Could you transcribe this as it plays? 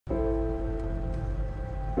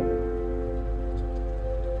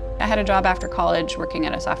had a job after college working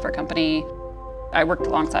at a software company. I worked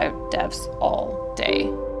alongside devs all day,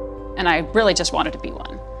 and I really just wanted to be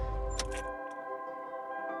one.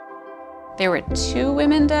 There were 2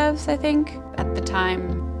 women devs, I think, at the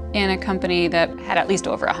time, in a company that had at least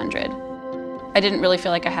over 100. I didn't really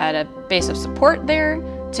feel like I had a base of support there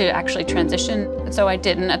to actually transition, and so I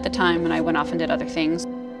didn't at the time, and I went off and did other things.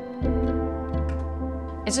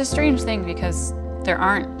 It's a strange thing because there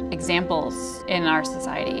aren't examples in our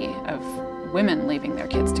society of women leaving their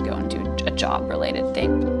kids to go and do a job-related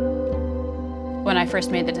thing. When I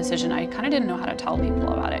first made the decision, I kind of didn't know how to tell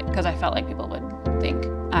people about it because I felt like people would think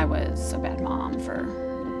I was a bad mom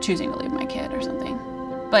for choosing to leave my kid or something.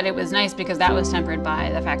 But it was nice because that was tempered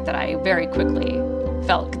by the fact that I very quickly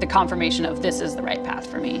felt the confirmation of this is the right path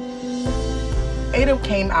for me. Ada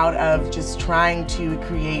came out of just trying to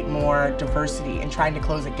create more diversity and trying to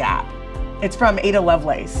close a gap. It's from Ada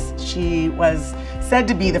Lovelace. She was said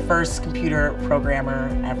to be the first computer programmer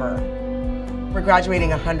ever. We're graduating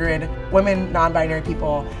 100 women, non-binary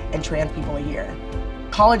people, and trans people a year.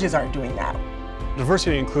 Colleges aren't doing that.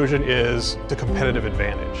 Diversity and inclusion is the competitive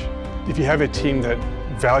advantage. If you have a team that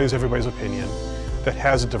values everybody's opinion, that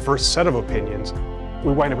has a diverse set of opinions,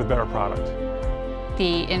 we wind up with a better product.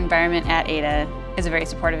 The environment at Ada is a very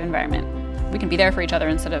supportive environment. We can be there for each other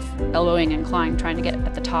instead of elbowing and clawing, trying to get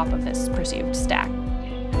at the top of this perceived stack.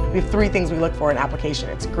 We have 3 things we look for in an application.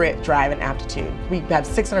 It's grit, drive, and aptitude. We have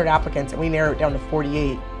 600 applicants and we narrow it down to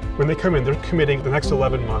 48. When they come in, they're committing the next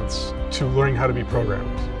 11 months to learning how to be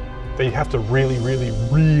programmers. They have to really, really,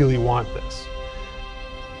 really want this.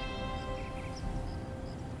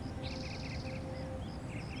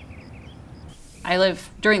 I live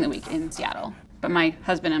during the week in Seattle, but my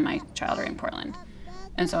husband and my child are in Portland,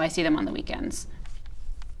 and so I see them on the weekends.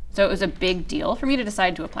 So it was a big deal for me to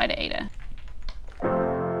decide to apply to Ada.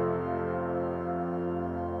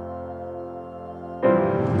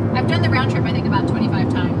 I've done the round trip, I think, about 25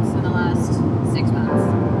 times in the last 6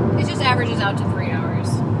 months. It just averages out to 3 hours.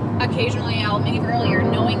 Occasionally I'll leave earlier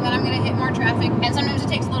knowing that I'm going to hit more traffic, and sometimes it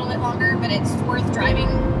takes a little bit longer, but it's worth driving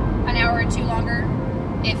an hour or 2 longer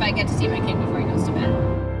if I get to see my kid before he goes to bed.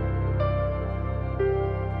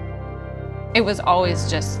 It was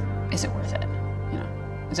always just, is it worth it? You know,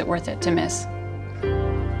 is it worth it to miss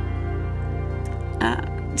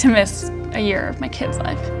a year of my kid's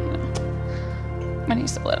life, you know, when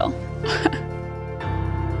he's so little.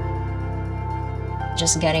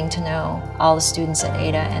 Just getting to know all the students at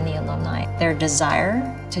Ada and the alumni. Their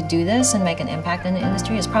desire to do this and make an impact in the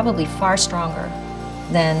industry is probably far stronger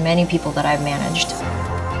than many people that I've managed.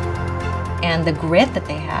 And the grit that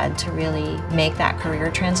they had to really make that career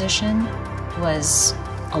transition was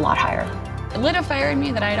a lot higher. It lit a fire in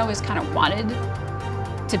me that I had always kind of wanted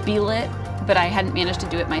to be lit, but I hadn't managed to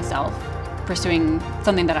do it myself, pursuing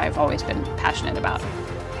something that I've always been passionate about.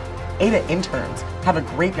 Ada interns have a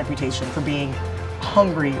great reputation for being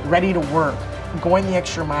hungry, ready to work, going the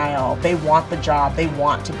extra mile. They want the job, they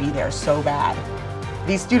want to be there so bad.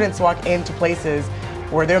 These students walk into places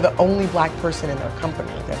where they're the only black person in their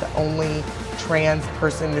company. They're the only trans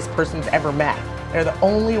person this person's ever met. They're the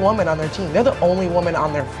only woman on their team. They're the only woman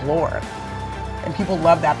on their floor. And people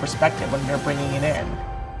love that perspective when they're bringing it in.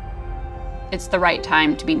 It's the right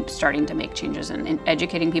time to be starting to make changes and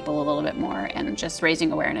educating people a little bit more and just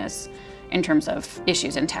raising awareness in terms of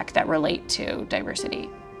issues in tech that relate to diversity.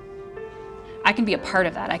 I can be a part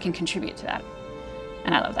of that. I can contribute to that.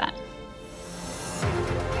 And I love that.